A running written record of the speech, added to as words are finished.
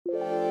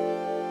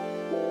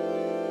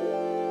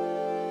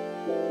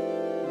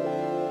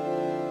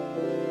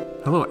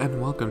Hello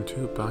and welcome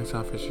to Box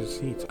Office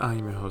Receipts. I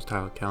am your host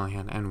Tyler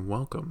Callahan and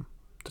welcome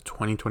to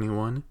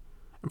 2021.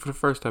 And for the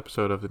first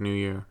episode of the new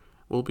year,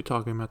 we'll be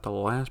talking about the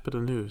last bit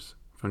of news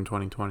from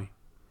 2020.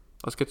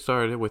 Let's get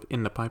started with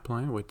In the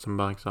Pipeline with some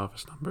box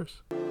office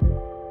numbers.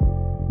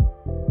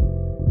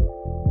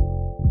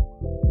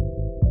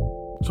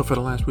 So for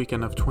the last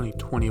weekend of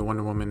 2020,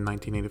 Wonder Woman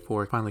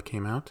 1984 finally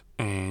came out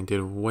and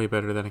did way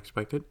better than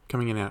expected,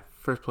 coming in at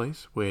first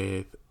place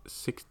with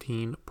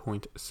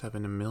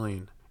 16.7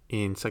 million.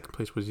 In second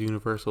place was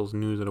Universal's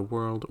News of the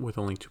World with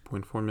only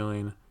 2.4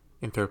 million.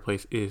 In third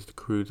place is The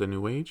Croods: A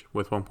New Age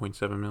with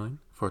 1.7 million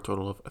for a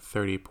total of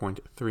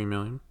 30.3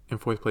 million. In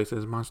fourth place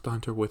is Monster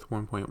Hunter with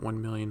 1.1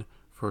 million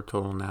for a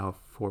total now of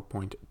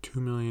 4.2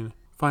 million.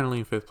 Finally,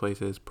 in fifth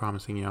place is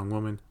Promising Young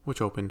Woman,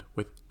 which opened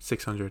with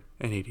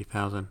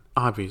 680,000.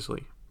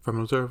 Obviously, from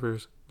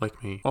observers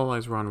like me, all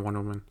eyes were on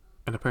Wonder Woman,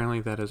 and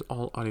apparently that is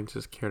all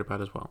audiences cared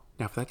about as well.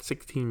 Now, for that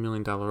 $16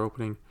 million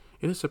opening,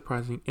 it is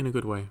surprising in a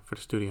good way for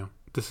the studio.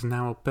 This is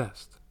now at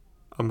best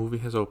a movie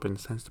has opened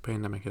since the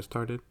pandemic has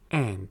started,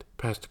 and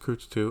passed The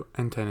Croods 2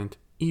 and Tenet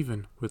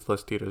even with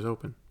less theaters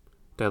open.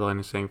 Deadline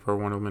is saying for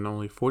Wonder Woman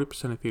only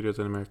 40% of theaters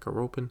in America are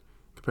open,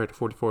 compared to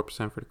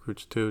 44% for The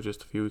Croods 2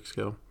 just a few weeks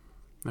ago,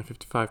 and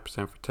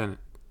 55% for Tenet.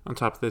 On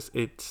top of this,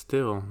 it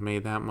still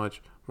made that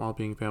much while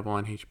being available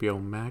on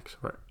HBO Max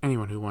for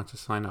anyone who wants to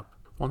sign up.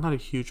 While not a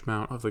huge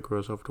amount of the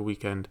gross over the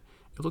weekend,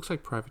 it looks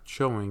like private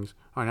showings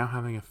are now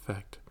having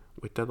effect,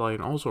 with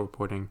Deadline also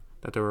reporting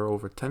that there were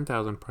over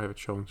 10,000 private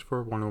showings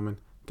for Wonder Woman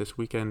this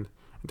weekend,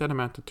 and that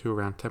amounted to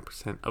around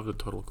 10% of the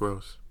total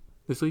gross.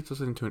 This leads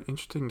us into an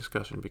interesting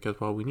discussion because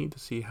while we need to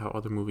see how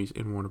other movies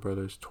in Warner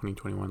Bros.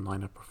 2021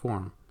 lineup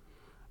perform,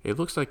 it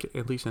looks like,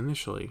 at least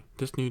initially,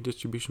 this new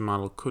distribution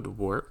model could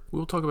work. We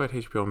will talk about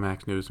HBO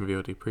Max News and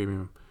VOD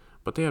Premium,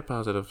 but they had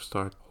positive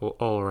start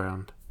all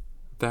around.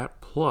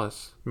 That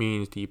plus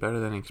means the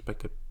better than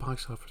expected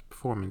box office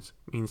performance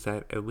means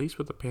that, at least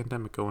with the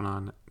pandemic going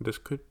on, this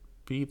could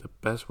be the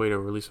best way to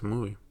release a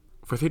movie.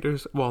 For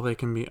theaters, while they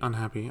can be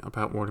unhappy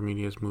about Warner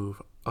Media's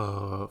move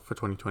for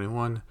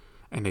 2021,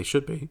 and they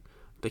should be,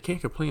 they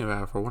can't complain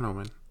about it for Wonder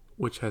Woman,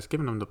 which has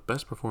given them the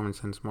best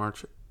performance since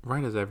March,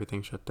 right as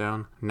everything shut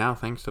down. Now,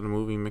 thanks to the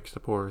movie mixed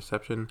to poor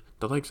reception,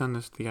 the legs on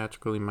this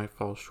theatrically might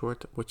fall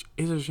short, which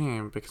is a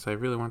shame because I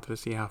really wanted to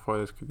see how far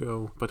this could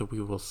go, but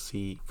we will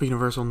see. For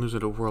Universal, News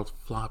of the World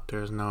flopped.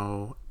 There's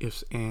no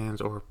ifs,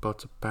 ands, or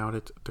buts about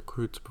it. The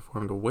Croods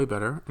performed way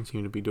better and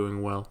seem to be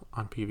doing well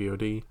on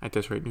PVOD. At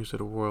this rate, News of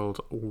the World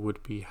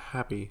would be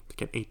happy to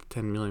get 8 to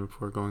 10 million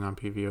before going on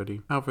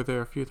PVOD. However, there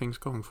are a few things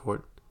going for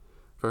it.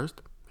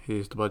 First,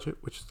 here's the budget,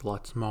 which is a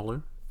lot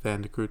smaller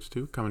than The Croods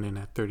 2, coming in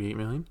at 38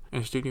 million,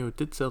 and the studio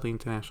did sell the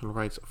international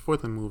rights for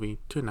the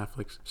movie to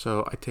Netflix,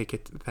 so I take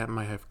it that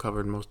might have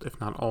covered most, if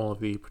not all, of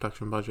the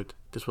production budget.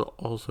 This will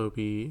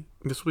be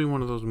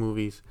one of those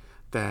movies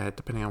that,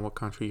 depending on what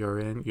country you're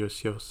in, you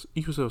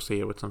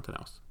associate it with something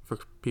else. For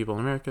people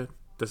in America,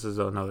 this is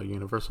another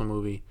Universal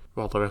movie,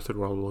 while the rest of the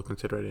world will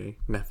consider it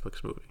a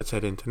Netflix movie. Let's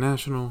head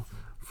international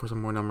for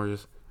some more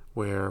numbers,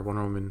 where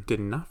Wonder Woman did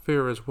not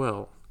fare as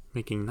well,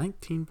 making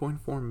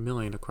 19.4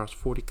 million across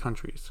 40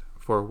 countries,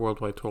 for a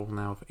worldwide total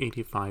now of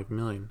 85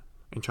 million.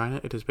 In China,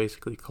 it has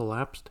basically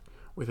collapsed,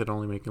 with it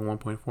only making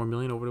 1.4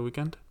 million over the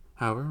weekend.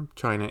 However,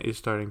 China is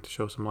starting to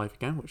show some life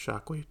again, with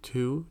Shockwave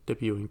 2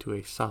 debuting to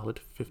a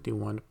solid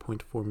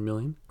 51.4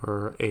 million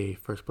for a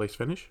first place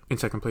finish. In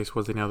second place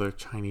was another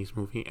Chinese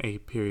movie, a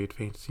period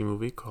fantasy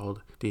movie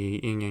called The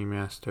Yin Yang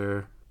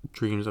Master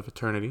Dreams of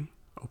Eternity,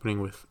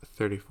 opening with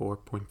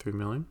 34.3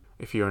 million.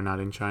 If you are not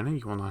in China,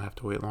 you will not have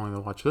to wait long to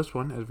watch this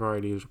one, as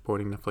Variety is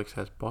reporting Netflix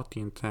has bought the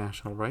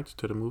international rights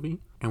to the movie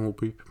and will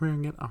be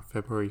premiering it on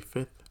February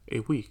 5th, a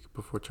week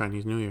before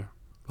Chinese New Year.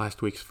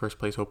 Last week's first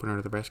place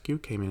opener, The Rescue,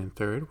 came in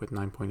third with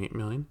 9.8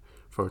 million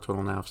for a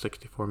total now of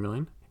 64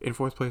 million. In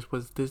fourth place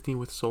was Disney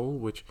with Soul,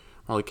 which,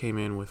 while it came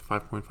in with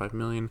 5.5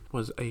 million,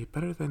 was a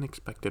better than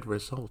expected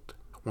result.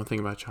 One thing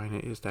about China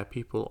is that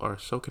people are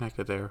so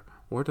connected there,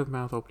 word of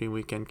mouth opening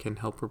weekend can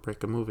help or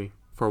break a movie.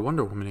 For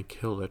Wonder Woman, it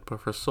killed it,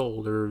 but for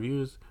Soul, the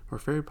reviews were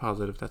very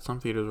positive that some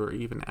theaters were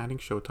even adding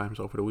showtimes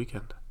over the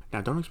weekend.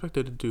 Now, don't expect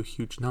it to do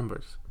huge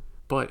numbers,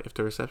 but if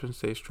the reception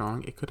stays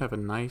strong, it could have a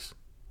nice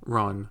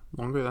run,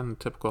 longer than a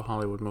typical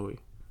Hollywood movie.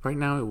 Right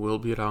now, it will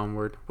be at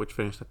Onward, which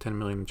finished at 10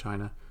 million in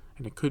China,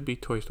 and it could be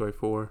Toy Story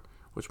 4,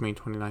 which made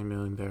 29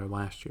 million there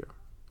last year.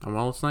 And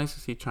while it's nice to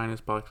see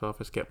China's box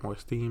office get more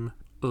steam,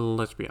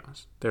 let's be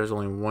honest, there's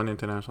only one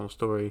international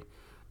story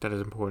that is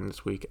important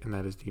this week, and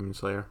that is Demon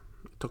Slayer.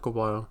 It took a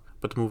while,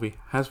 but the movie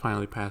has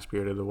finally passed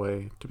Spirited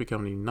Away to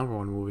become the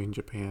 #1 movie in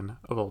Japan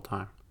of all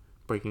time,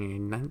 breaking a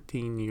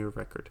 19-year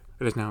record.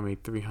 It has now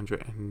made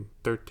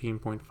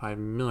 313.5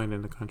 million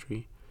in the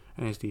country,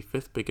 and is the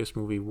 5th biggest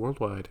movie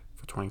worldwide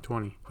for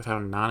 2020. With how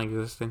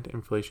non-existent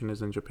inflation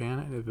is in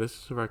Japan,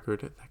 this is a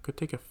record that could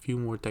take a few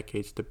more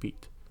decades to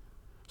beat.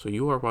 So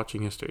you are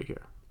watching history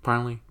here.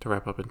 Finally, to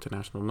wrap up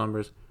international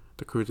numbers,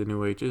 The Croods: A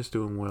New Age is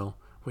doing well,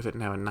 with it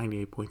now at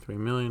 98.3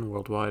 million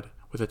worldwide.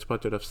 With its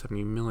budget of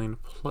 70 million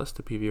plus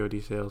the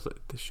PVOD sales,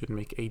 this should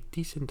make a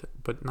decent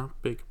but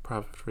not big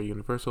profit for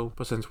Universal.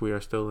 But since we are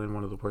still in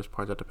one of the worst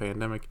parts of the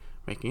pandemic,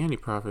 making any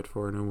profit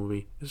for a new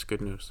movie is good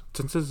news.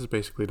 Since this is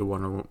basically the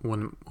Wonder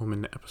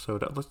Woman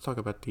episode, let's talk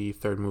about the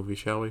third movie,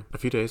 shall we? A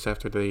few days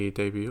after the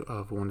debut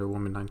of Wonder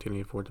Woman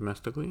 1984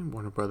 domestically,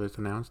 Warner Brothers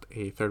announced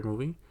a third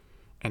movie,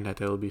 and that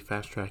they will be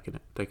fast-tracking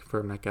it. They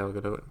confirmed that Gal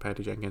Gadot and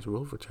Patty Jenkins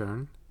will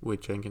return,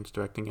 with Jenkins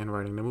directing and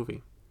writing the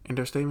movie. In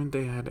their statement,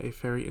 they had a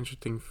very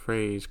interesting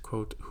phrase,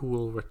 quote, "who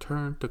will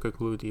return to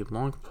conclude the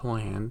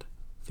long-planned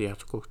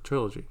theatrical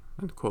trilogy,"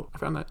 end quote. I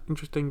found that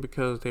interesting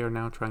because they are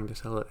now trying to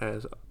sell it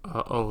as,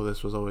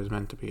 this was always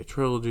meant to be a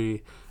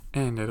trilogy,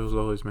 and it was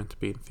always meant to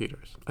be in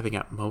theaters. I think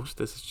at most,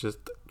 this is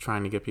just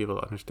trying to get people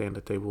to understand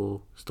that they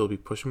will still be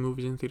pushing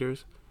movies in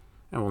theaters,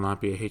 and will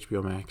not be a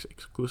HBO Max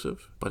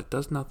exclusive, but it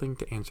does nothing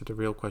to answer the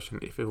real question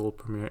if it will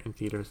premiere in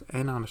theaters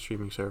and on a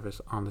streaming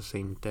service on the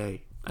same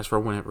day. As for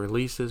when it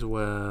releases,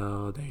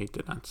 well, they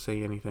did not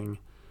say anything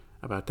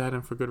about that,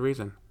 and for good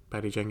reason.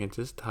 Patty Jenkins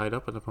is tied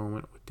up at the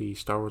moment with the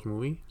Star Wars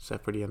movie,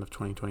 set for the end of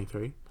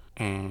 2023,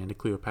 and the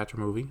Cleopatra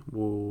movie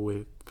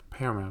with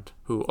Paramount,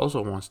 who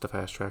also wants to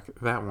fast-track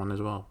that one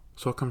as well.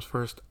 So what comes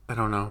first? I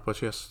don't know, but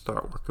she has to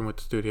start working with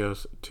the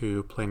studios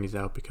to plan these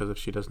out, because if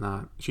she does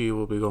not, she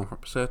will be going from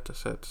set to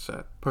set to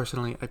set.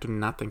 Personally, I do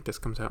not think this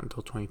comes out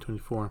until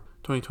 2024.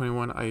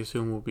 2021, I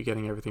assume we'll be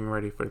getting everything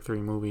ready for the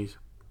 3 movies.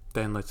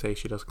 Then let's say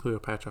she does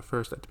Cleopatra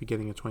first at the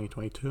beginning of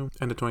 2022.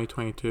 And in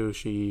 2022,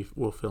 she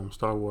will film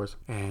Star Wars.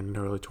 And in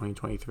early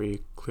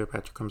 2023,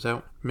 Cleopatra comes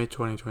out.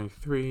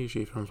 Mid-2023,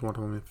 she films Wonder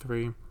Woman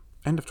 3.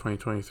 End of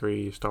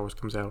 2023, Star Wars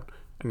comes out.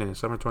 And then in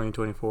summer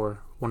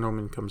 2024, Wonder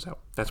Woman comes out.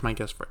 That's my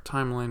guess for a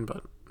timeline,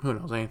 but who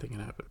knows, anything can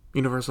happen.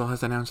 Universal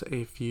has announced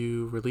a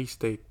few release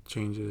date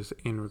changes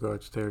in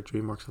regards to their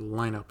DreamWorks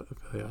lineup.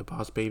 The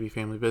Boss Baby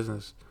Family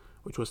Business,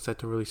 which was set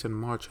to release in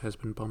March, has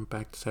been bumped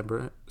back to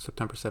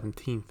September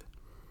 17th.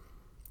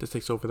 This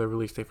takes over the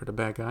release date for The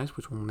Bad Guys,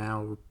 which will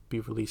now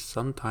be released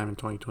sometime in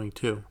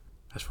 2022.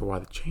 As for why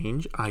the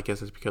change, I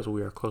guess it's because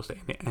we are close to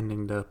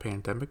ending the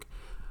pandemic.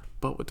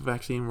 But with the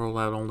vaccine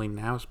rollout only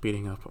now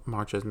speeding up,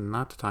 March is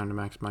not the time to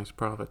maximize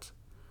profits.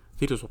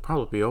 Theaters will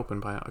probably be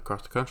open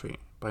across the country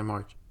by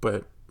March,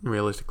 but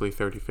realistically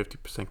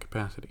 30-50%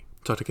 capacity.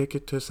 So to kick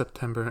it to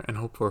September and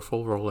hope for a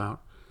full rollout,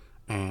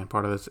 and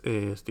part of this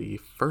is the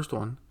first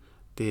one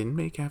did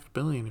make $500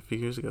 million a few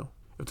years ago.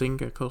 If they can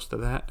get close to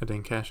that and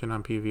then cash in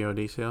on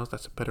PVOD sales,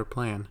 that's a better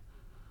plan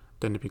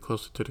than to be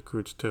closer to The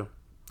Croods 2.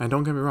 And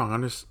don't get me wrong,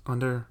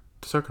 under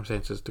the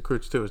circumstances, The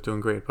Croods 2 is doing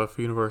great, but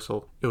for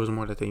Universal, it was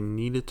more that they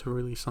needed to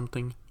release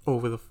something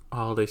over the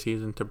holiday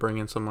season to bring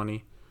in some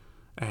money,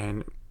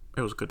 and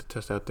it was good to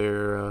test out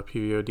their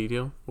PVOD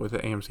deal with the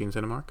AMC and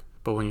Cinemark.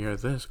 But when you're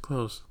this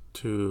close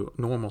to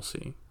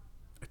normalcy,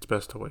 it's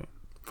best to wait.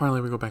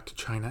 Finally, we go back to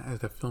China as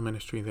the film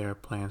industry there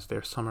plans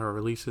their summer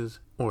releases,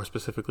 or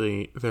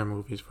specifically their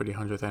movies for the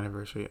 100th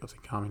anniversary of the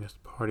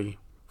Communist Party.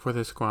 For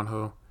this, Guan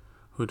Ho,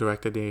 who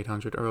directed The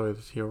 800 earlier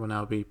this year, will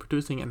now be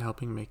producing and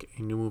helping make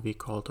a new movie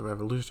called The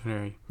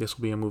Revolutionary. This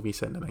will be a movie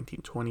set in the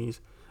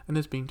 1920s and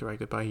is being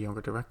directed by a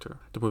younger director.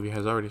 The movie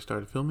has already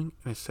started filming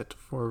and is set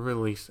for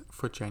release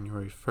for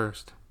January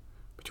 1st.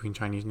 Between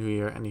Chinese New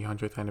Year and the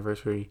 100th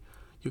anniversary,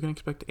 you can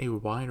expect a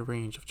wide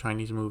range of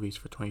Chinese movies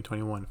for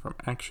 2021, from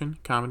action,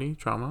 comedy,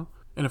 drama,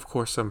 and of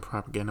course some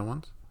propaganda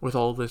ones. With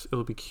all of this,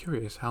 it'll be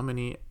curious how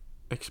many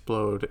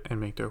explode and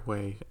make their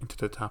way into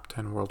the top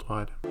 10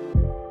 worldwide.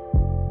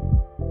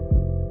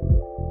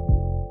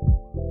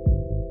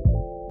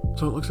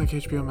 So it looks like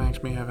HBO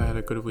Max may have had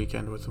a good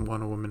weekend with the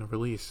Wonder Woman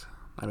release.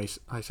 I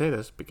say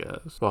this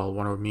because while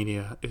Warner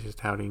Media is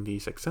touting the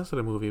success of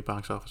the movie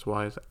box office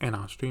wise and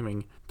on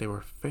streaming, they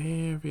were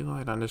very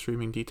light on the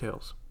streaming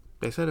details.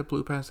 They said it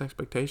blew past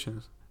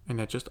expectations, and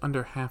that just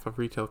under half of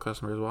retail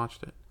customers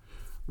watched it.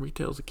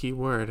 Retail is a key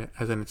word,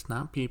 as in it's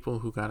not people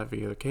who got it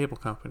via the cable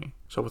company.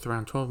 So with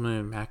around 12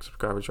 million Max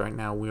subscribers right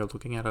now, we are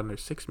looking at under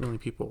 6 million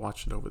people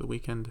watched it over the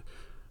weekend,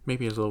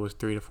 maybe as low as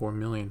 3 to 4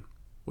 million.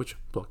 Which,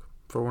 look,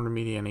 for Warner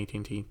Media and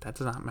AT&T, that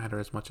does not matter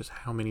as much as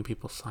how many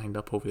people signed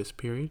up over this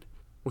period,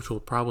 which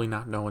we'll probably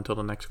not know until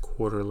the next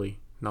quarterly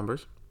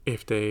numbers.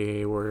 If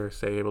they were,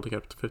 say, able to get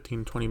up to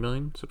 15 to 20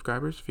 million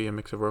subscribers via a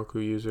mix of Roku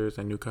users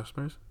and new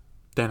customers,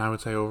 then I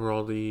would say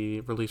overall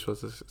the release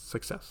was a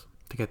success.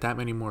 To get that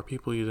many more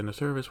people using the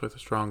service with a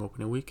strong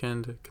opening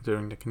weekend,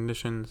 considering the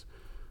conditions,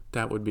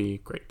 that would be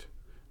great.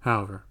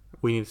 However,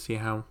 we need to see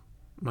how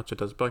much it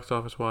does box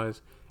office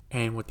wise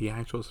and what the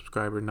actual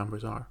subscriber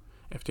numbers are.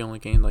 If they only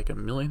gain like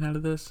 1 million out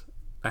of this,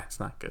 that's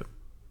not good.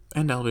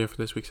 And that'll be it for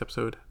this week's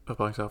episode of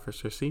Box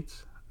Office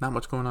Receipts. Not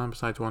much going on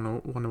besides Wonder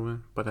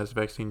Woman, but as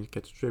the vaccine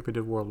gets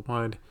distributed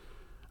worldwide,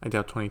 I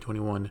doubt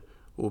 2021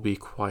 will be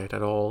quiet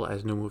at all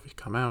as new movies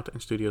come out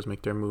and studios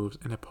make their moves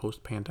in a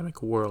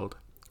post-pandemic world.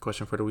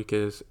 Question for the week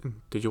is,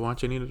 did you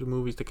watch any of the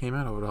movies that came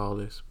out over the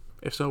holidays?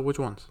 If so, which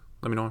ones?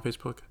 Let me know on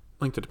Facebook.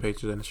 Link to the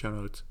pages in the show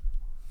notes.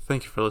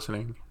 Thank you for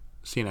listening.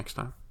 See you next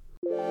time.